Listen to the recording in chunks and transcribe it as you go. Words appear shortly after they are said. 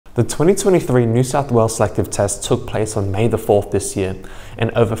The 2023 New South Wales Selective Test took place on May the 4th this year, and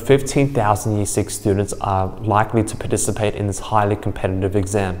over 15,000 Year 6 students are likely to participate in this highly competitive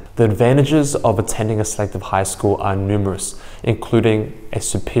exam. The advantages of attending a selective high school are numerous, including a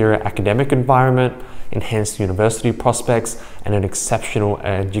superior academic environment, enhanced university prospects, and an exceptional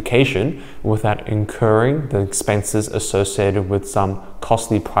education without incurring the expenses associated with some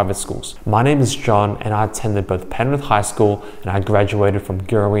costly private schools. My name is John, and I attended both Penrith High School and I graduated from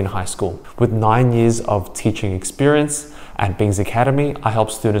Girraween High School. With 9 years of teaching experience at Bings Academy, I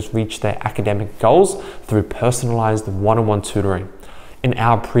help students reach their academic goals through personalized one-on-one tutoring. In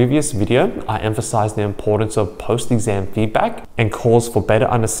our previous video, I emphasized the importance of post-exam feedback and calls for better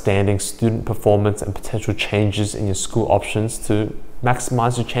understanding student performance and potential changes in your school options to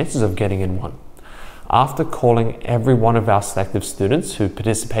maximize your chances of getting in one. After calling every one of our selective students who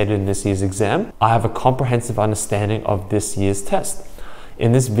participated in this year's exam, I have a comprehensive understanding of this year's test.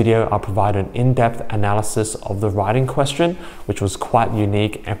 In this video, I'll provide an in-depth analysis of the writing question, which was quite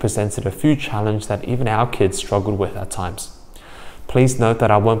unique and presented a few challenges that even our kids struggled with at times. Please note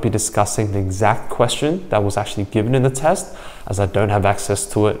that I won't be discussing the exact question that was actually given in the test, as I don't have access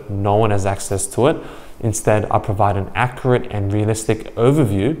to it, no one has access to it. Instead, I provide an accurate and realistic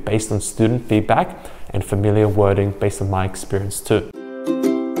overview based on student feedback and familiar wording based on my experience too.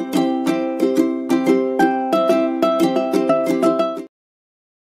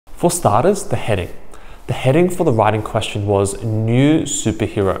 For starters, the heading. The heading for the writing question was New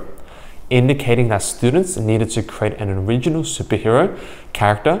Superhero, indicating that students needed to create an original superhero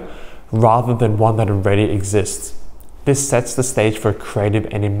character rather than one that already exists. This sets the stage for a creative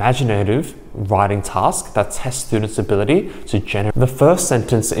and imaginative writing task that tests students' ability to generate. The first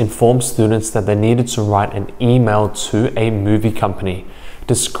sentence informed students that they needed to write an email to a movie company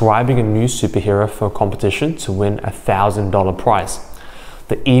describing a new superhero for a competition to win a $1,000 prize.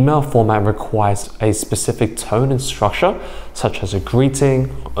 The email format requires a specific tone and structure, such as a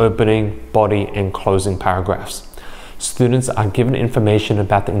greeting, opening, body, and closing paragraphs. Students are given information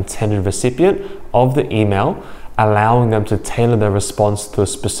about the intended recipient of the email, allowing them to tailor their response to a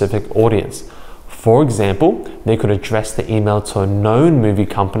specific audience. For example, they could address the email to a known movie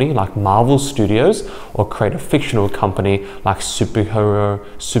company like Marvel Studios, or create a fictional company like Superhero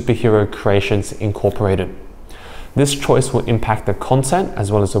Creations Incorporated. This choice will impact the content,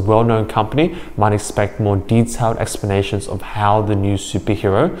 as well as a well-known company might expect more detailed explanations of how the new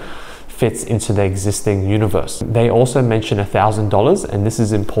superhero fits into the existing universe. They also mention $1,000, and this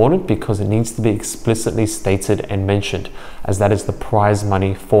is important because it needs to be explicitly stated and mentioned, as that is the prize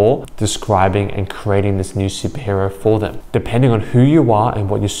money for describing and creating this new superhero for them. Depending on who you are and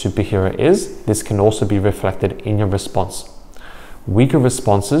what your superhero is, this can also be reflected in your response. Weaker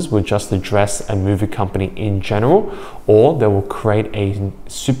responses will just address a movie company in general, or they will create a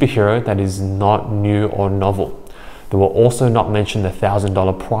superhero that is not new or novel. They will also not mention the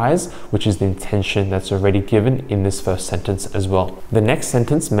 $1,000 prize, which is the intention that's already given in this first sentence as well. The next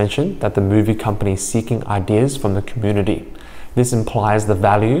sentence mentioned that the movie company is seeking ideas from the community. This implies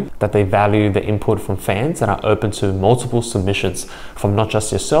that they value the input from fans and are open to multiple submissions from not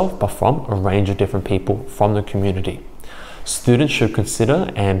just yourself, but from a range of different people from the community. Students should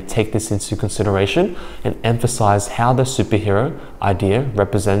consider and take this into consideration and emphasize how the superhero idea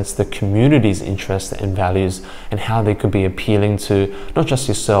represents the community's interests and values, and how they could be appealing to not just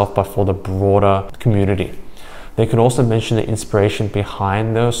yourself, but for the broader community. They could also mention the inspiration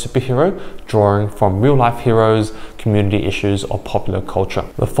behind the superhero, drawing from real-life heroes, community issues, or popular culture.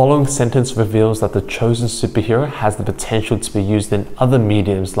 The following sentence reveals that the chosen superhero has the potential to be used in other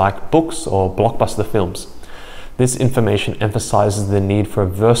mediums like books or blockbuster films. This information emphasizes the need for a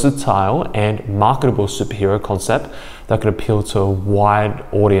versatile and marketable superhero concept that could appeal to a wide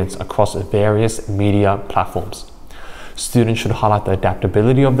audience across various media platforms. Students should highlight the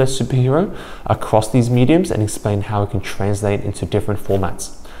adaptability of their superhero across these mediums and explain how it can translate into different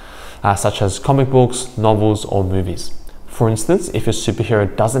formats, such as comic books, novels, or movies. For instance, if your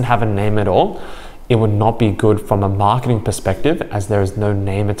superhero doesn't have a name at all, it would not be good from a marketing perspective, as there is no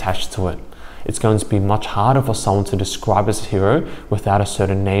name attached to it. It's going to be much harder for someone to describe as a hero without a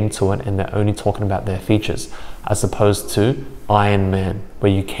certain name to it, and they're only talking about their features, as opposed to Iron Man,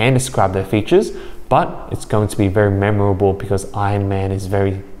 where you can describe their features, but it's going to be very memorable because Iron Man is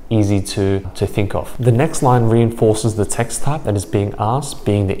very easy to think of. The next line reinforces the text type that is being asked,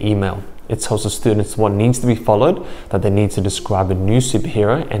 being the email. It tells the students what needs to be followed, that they need to describe a new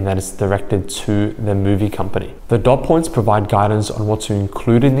superhero, and that it's directed to the movie company. The dot points provide guidance on what to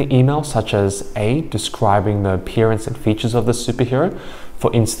include in the email, such as A, describing the appearance and features of the superhero,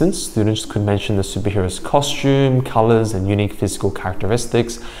 For instance, students could mention the superhero's costume, colors, and unique physical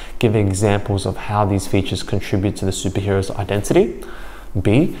characteristics, giving examples of how these features contribute to the superhero's identity.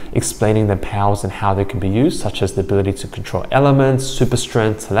 B, explaining their powers and how they can be used, such as the ability to control elements, super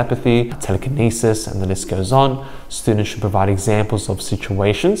strength, telepathy, telekinesis, and the list goes on. Students should provide examples of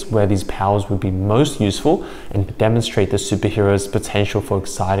situations where these powers would be most useful and demonstrate the superhero's potential for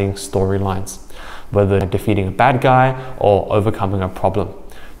exciting storylines, whether defeating a bad guy or overcoming a problem.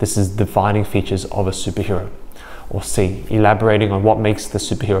 This is defining features of a superhero. Or C, elaborating on what makes the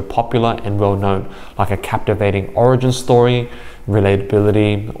superhero popular and well known, like a captivating origin story,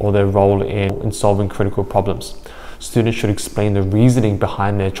 relatability, or their role in solving critical problems. Students should explain the reasoning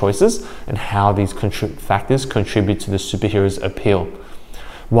behind their choices and how these factors contribute to the superhero's appeal.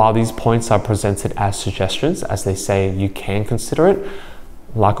 While these points are presented as suggestions, as they say you can consider it,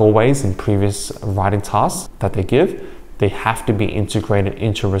 like always in previous writing tasks that they give, they have to be integrated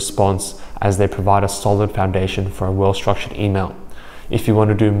into response as they provide a solid foundation for a well-structured email. If you want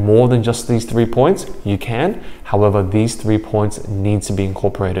to do more than just these 3 points, you can. However, these 3 points need to be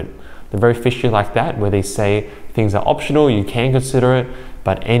incorporated. They're very fishy like that, where they say things are optional, you can consider it,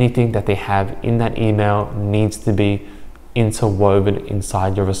 but anything that they have in that email needs to be interwoven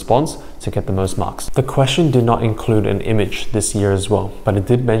inside your response to get the most marks. The question did not include an image this year as well, but it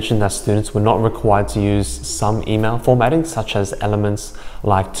did mention that students were not required to use some email formatting, such as elements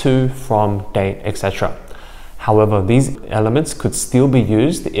like to, from, date, etc. However, these elements could still be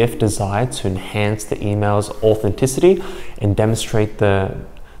used if desired to enhance the email's authenticity and demonstrate the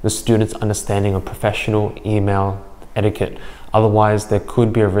student's understanding of professional email etiquette. Otherwise, there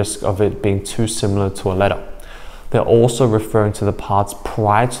could be a risk of it being too similar to a letter. They're also referring to the parts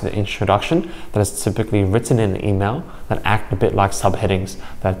prior to the introduction that is typically written in an email that act a bit like subheadings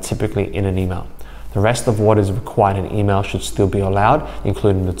that are typically in an email. The rest of what is required in email should still be allowed,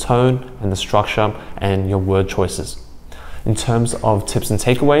 including the tone and the structure and your word choices. In terms of tips and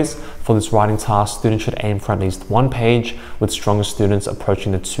takeaways, for this writing task, students should aim for at least 1 page, with stronger students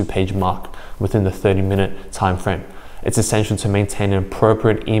approaching the 2-page mark within the 30-minute time frame. It's essential to maintain an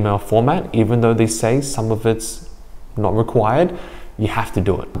appropriate email format, even though they say some of it's not required. You have to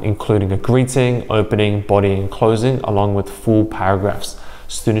do it, including a greeting, opening, body, and closing, along with full paragraphs.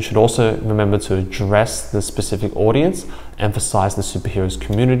 Students should also remember to address the specific audience, emphasize the superhero's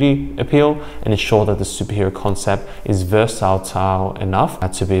community appeal, and ensure that the superhero concept is versatile enough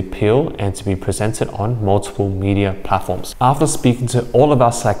to be appealed and to be presented on multiple media platforms. After speaking to all of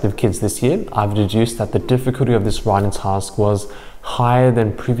our selective kids this year, I've deduced that the difficulty of this writing task was higher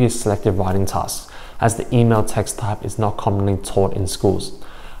than previous selective writing tasks, as the email text type is not commonly taught in schools.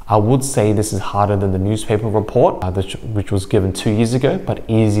 I would say this is harder than the newspaper report, which was given 2 years ago, but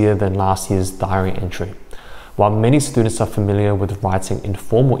easier than last year's diary entry. While many students are familiar with writing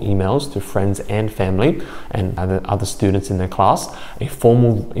informal emails to friends and family and other students in their class, a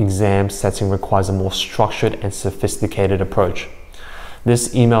formal exam setting requires a more structured and sophisticated approach.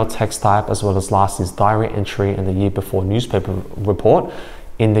 This email text type, as well as last year's diary entry and the year before newspaper report,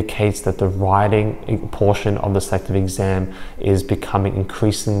 indicates that the writing portion of the selective exam is becoming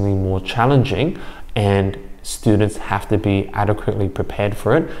increasingly more challenging, and students have to be adequately prepared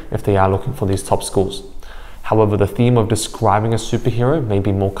for it if they are looking for these top schools. However, the theme of describing a superhero may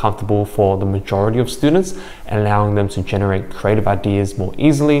be more comfortable for the majority of students, allowing them to generate creative ideas more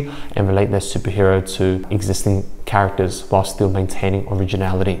easily and relate their superhero to existing characters while still maintaining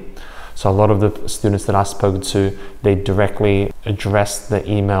originality. So a lot of the students that I've spoken to, they directly addressed the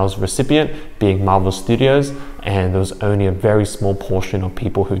email's recipient, being Marvel Studios, and there was only a very small portion of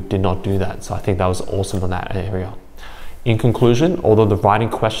people who did not do that. So I think that was awesome in that area. In conclusion, although the writing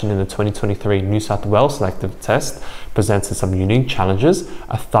question in the 2023 New South Wales selective test presented some unique challenges,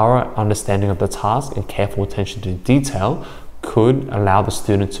 a thorough understanding of the task and careful attention to detail could allow the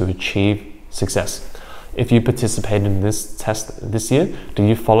student to achieve success. If you participated in this test this year, do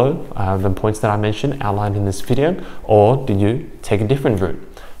you follow the points that I mentioned outlined in this video, or do you take a different route?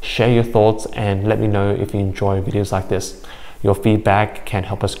 Share your thoughts and let me know if you enjoy videos like this. Your feedback can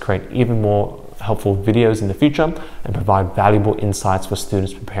help us create even more helpful videos in the future and provide valuable insights for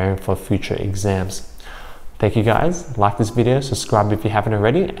students preparing for future exams. Thank you guys. Like this video, subscribe if you haven't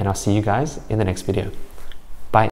already, and I'll see you guys in the next video.